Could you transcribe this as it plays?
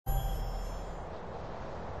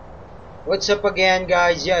What's up again,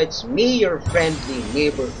 guys? Yeah, it's me, your friendly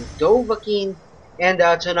neighborhood Dovahkiin,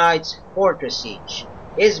 and tonight's Fortress Siege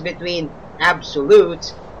is between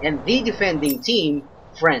AbSoLuTe and the defending team,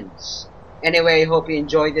 Friends. Anyway, hope you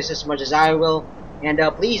enjoyed this as much as I will, and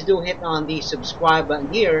please do hit on the subscribe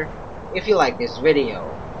button here if you like this video.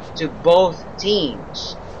 To both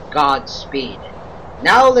teams, Godspeed.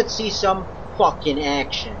 Now let's see some fucking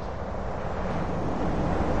action.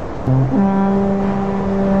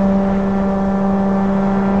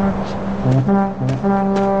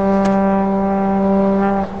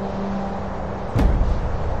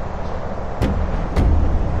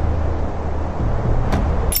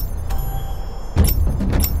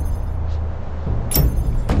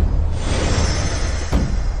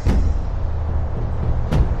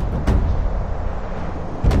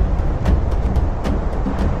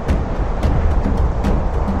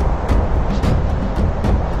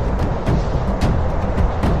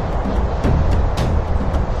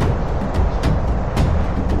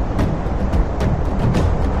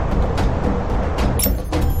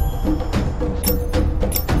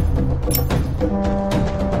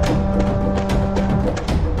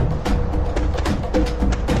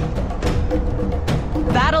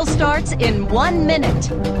 Battle starts in 1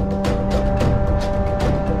 minute.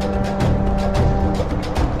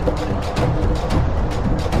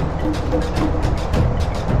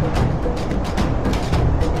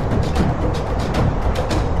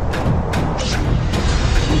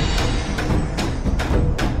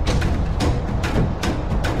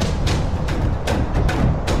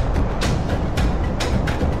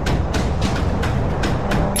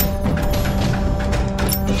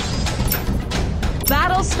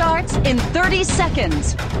 Battle starts in 30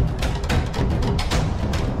 seconds.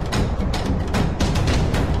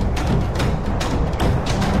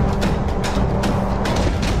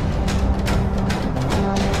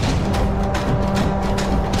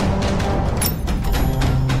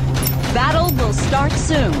 Battle will start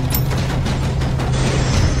soon.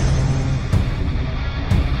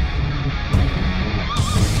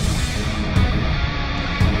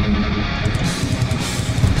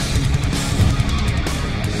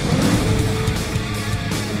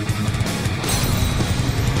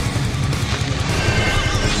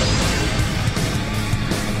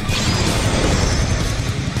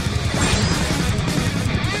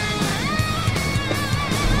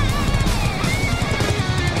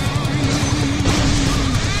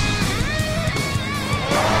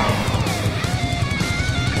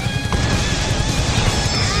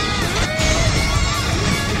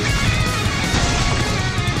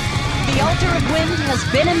 The altar of wind has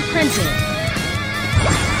been imprinted.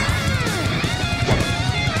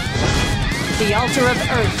 The altar of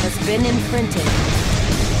earth has been imprinted.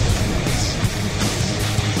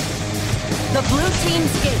 The blue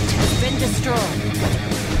team's gate has been destroyed.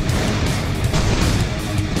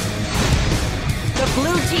 The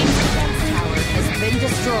blue team's defense tower has been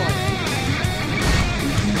destroyed.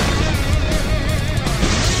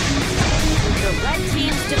 The red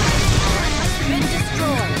team's defense tower has been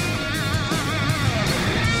destroyed.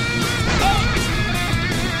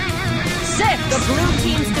 6. The blue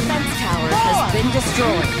team's defense tower has been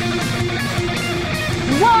destroyed.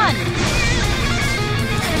 1.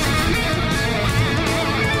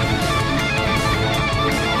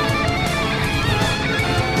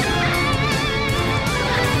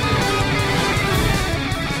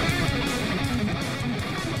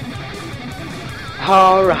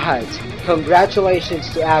 Alright, congratulations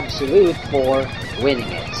to AbSoLuTe for winning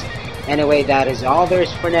it. Anyway, that is all there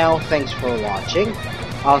is for now. Thanks for watching.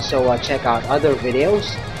 Also, check out other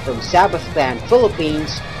videos from Sabbath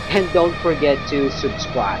Philippines, and don't forget to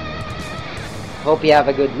subscribe. Hope you have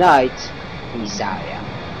a good night. Peace out.